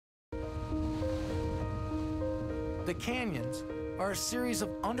The canyons are a series of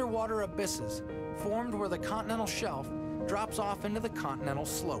underwater abysses formed where the continental shelf drops off into the continental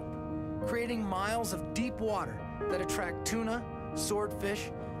slope, creating miles of deep water that attract tuna,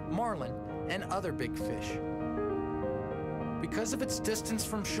 swordfish, marlin, and other big fish. Because of its distance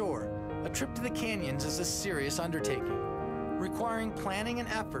from shore, a trip to the canyons is a serious undertaking, requiring planning and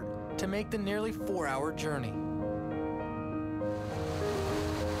effort to make the nearly 4-hour journey.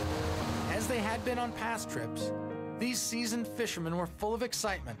 As they had been on past trips, these seasoned fishermen were full of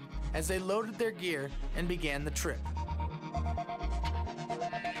excitement as they loaded their gear and began the trip.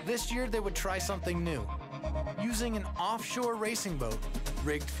 This year they would try something new, using an offshore racing boat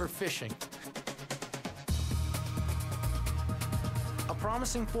rigged for fishing. A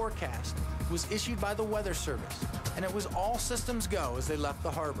promising forecast was issued by the Weather Service, and it was all systems go as they left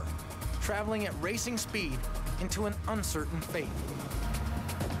the harbor, traveling at racing speed into an uncertain fate.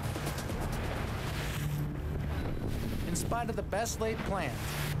 In spite of the best laid plans,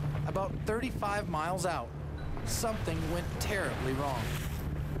 about 35 miles out, something went terribly wrong.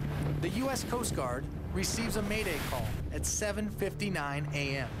 The U.S. Coast Guard receives a mayday call at 7:59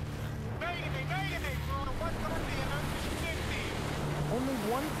 a.m. Only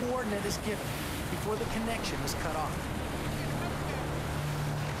one coordinate is given before the connection is cut off.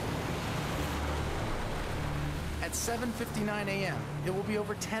 At 7:59 a.m., it will be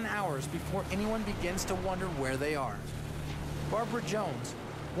over 10 hours before anyone begins to wonder where they are. Barbara Jones,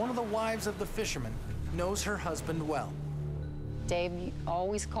 one of the wives of the fisherman, knows her husband well. Dave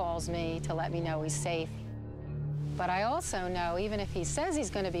always calls me to let me know he's safe. But I also know, even if he says he's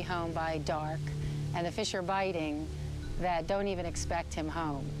going to be home by dark and the fish are biting, that don't even expect him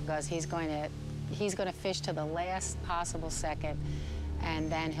home, because he's going to fish to the last possible second, and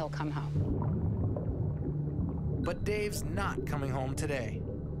then he'll come home. But Dave's not coming home today.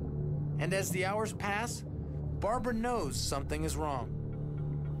 And as the hours pass, Barbara knows something is wrong.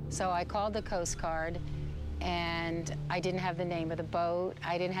 So I called the Coast Guard, and I didn't have the name of the boat.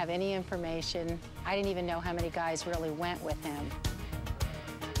 I didn't have any information. I didn't even know how many guys really went with him.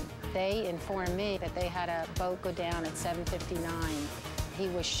 They informed me that they had a boat go down at 7:59. He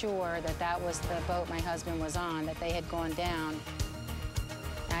was sure that that was the boat my husband was on, that they had gone down.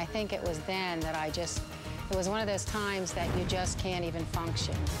 And I think it was then that it was one of those times that you just can't even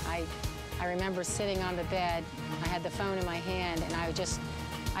function. I remember sitting on the bed, I had the phone in my hand, and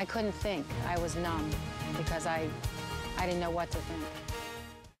I couldn't think. I was numb because I didn't know what to think.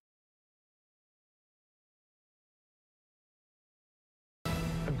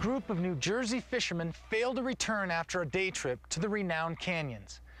 A group of New Jersey fishermen failed to return after a day trip to the renowned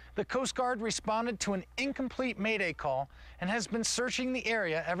canyons. The Coast Guard responded to an incomplete mayday call and has been searching the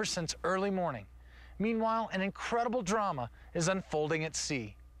area ever since early morning. Meanwhile, an incredible drama is unfolding at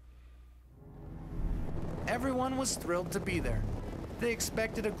sea. Everyone was thrilled to be there. They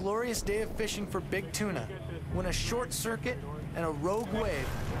expected a glorious day of fishing for big tuna when a short circuit and a rogue wave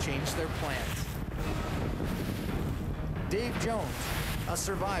changed their plans. Dave Jones, a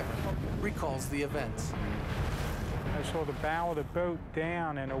survivor, recalls the events. I saw the bow of the boat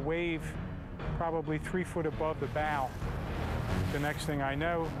down and a wave probably 3 foot above the bow. The next thing I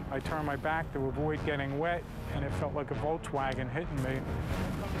know, I turned my back to avoid getting wet, and it felt like a Volkswagen hitting me.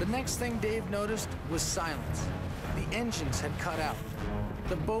 The next thing Dave noticed was silence. The engines had cut out.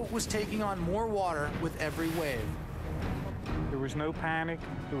 The boat was taking on more water with every wave. There was no panic.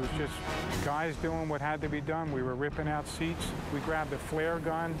 It was just guys doing what had to be done. We were ripping out seats. We grabbed a flare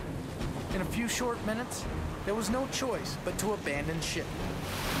gun. In a few short minutes, there was no choice but to abandon ship.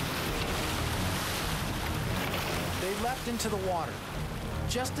 They leapt into the water,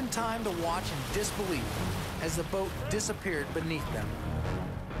 just in time to watch in disbelief as the boat disappeared beneath them.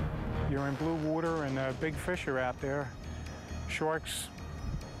 You're in blue water and big fish are out there. Sharks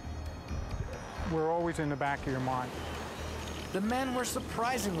were always in the back of your mind. The men were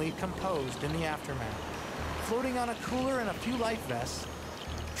surprisingly composed in the aftermath, floating on a cooler and a few life vests,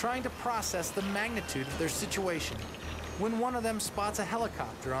 trying to process the magnitude of their situation, when one of them spots a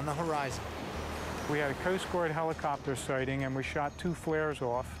helicopter on the horizon. We had a Coast Guard helicopter sighting, and we shot 2 flares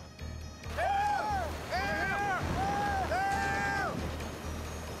off.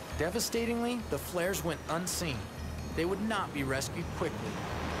 Devastatingly, the flares went unseen. They would not be rescued quickly.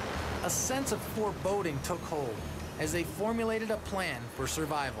 A sense of foreboding took hold as they formulated a plan for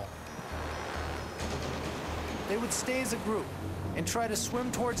survival. They would stay as a group and try to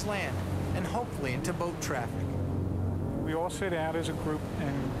swim towards land and hopefully into boat traffic. We all set out as a group,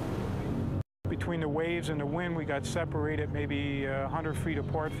 and between the waves and the wind, we got separated maybe 100 feet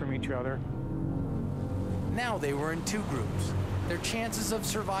apart from each other. Now they were in 2 groups. Their chances of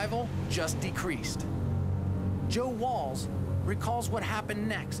survival just decreased. Joe Walls recalls what happened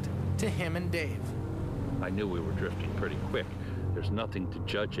next to him and Dave. I knew we were drifting pretty quick. There's nothing to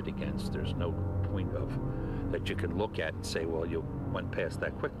judge it against. There's no point of that you can look at and say, well, you went past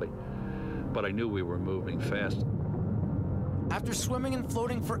that quickly. But I knew we were moving fast. After swimming and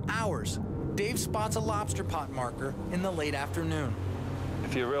floating for hours, Dave spots a lobster pot marker in the late afternoon.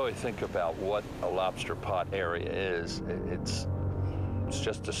 If you really think about what a lobster pot area is, it's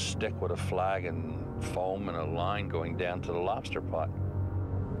just a stick with a flag and foam and a line going down to the lobster pot.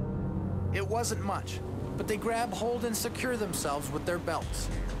 It wasn't much, but they grab hold and secure themselves with their belts.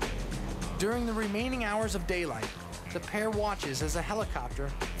 During the remaining hours of daylight, the pair watches as a helicopter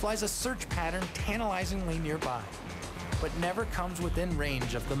flies a search pattern tantalizingly nearby, but never comes within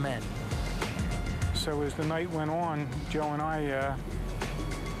range of the men. So as the night went on, Joe and I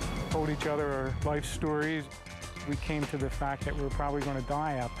told each other our life stories. We came to the fact that we were probably going to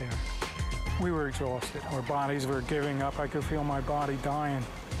die out there. We were exhausted. Our bodies were giving up. I could feel my body dying.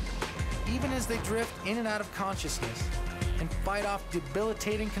 Even as they drift in and out of consciousness and fight off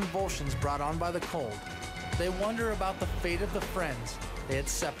debilitating convulsions brought on by the cold, they wonder about the fate of the friends they had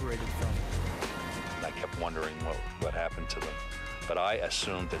separated from. I kept wondering what happened to them. But I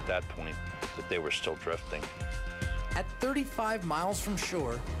assumed at that point that they were still drifting. At 35 miles from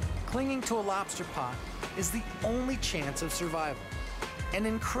shore, clinging to a lobster pot is the only chance of survival. And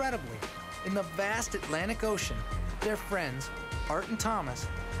incredibly, in the vast Atlantic Ocean, their friends, Art and Thomas,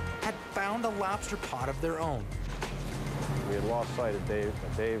 had found a lobster pot of their own. We had lost sight of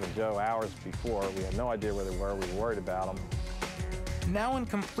Dave and Joe hours before. We had no idea where they were. We were worried about them. Now in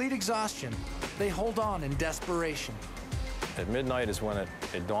complete exhaustion, they hold on in desperation. At midnight is when it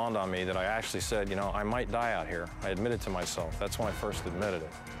dawned on me that I actually said, you know, I might die out here. I admitted to myself. That's when I first admitted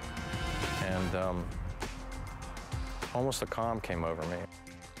it. And almost a calm came over me.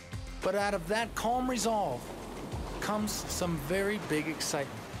 But out of that calm resolve comes some very big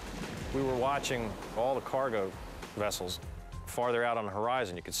excitement. We were watching all the cargo vessels farther out on the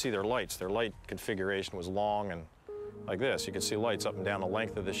horizon. You could see their lights. Their light configuration was long and like this. You could see lights up and down the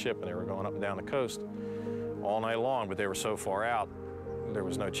length of the ship, and they were going up and down the coast all night long, but they were so far out, there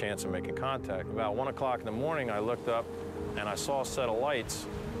was no chance of making contact. About 1 o'clock in the morning, I looked up and I saw a set of lights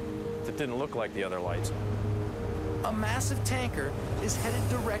that didn't look like the other lights. A massive tanker is headed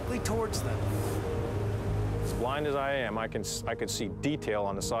directly towards them. As blind as I am, I could see detail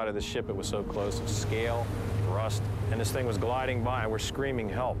on the side of the ship. It was so close, scale, rust, and this thing was gliding by, and we're screaming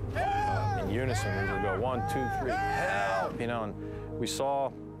help. In unison, we would go 1, 2, 3, help! You know, and we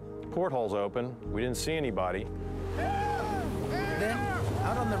saw portholes open. We didn't see anybody. Then,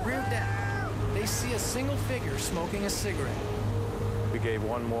 out on the rear deck, they see a single figure smoking a cigarette. We gave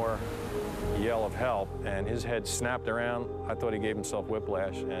one more yell of help, and his head snapped around. I thought he gave himself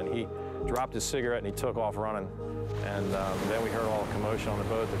whiplash, and he dropped his cigarette and he took off running. And then we heard all the commotion on the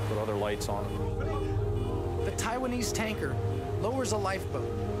boat. They put other lights on. The Taiwanese tanker lowers a lifeboat,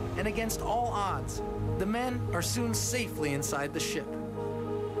 and against all odds, the men are soon safely inside the ship.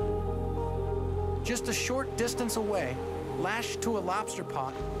 Just a short distance away, lashed to a lobster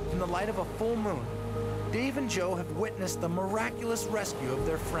pot in the light of a full moon, Dave and Joe have witnessed the miraculous rescue of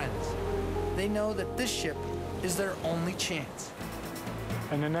their friends. They know that this ship is their only chance.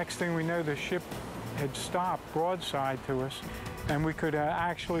 And the next thing we know, the ship had stopped broadside to us, and we could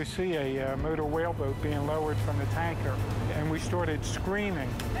actually see a motor whaleboat being lowered from the tanker. And we started screaming.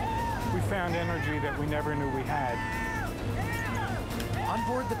 We found energy that we never knew we had. On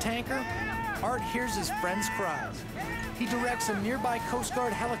board the tanker, Art hears his friends' cries. He directs a nearby Coast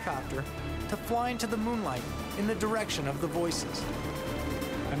Guard helicopter to fly into the moonlight in the direction of the voices.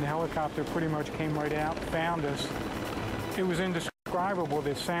 And the helicopter pretty much came right out, found us. It was indescribable,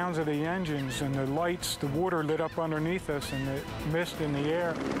 the sounds of the engines and the lights, the water lit up underneath us and the mist in the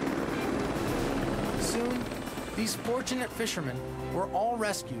air. Soon, these fortunate fishermen were all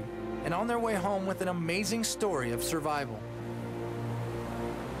rescued and on their way home with an amazing story of survival.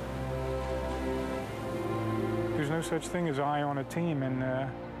 There's no such thing as eye on a team, and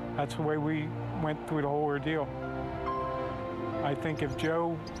that's the way we went through the whole ordeal. I think if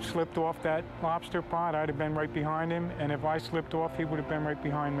Joe slipped off that lobster pot, I'd have been right behind him, and if I slipped off, he would have been right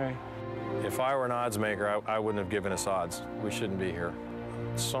behind me. If I were an odds maker, I wouldn't have given us odds. We shouldn't be here.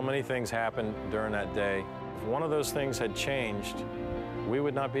 So many things happened during that day. If one of those things had changed, we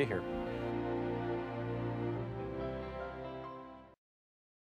would not be here.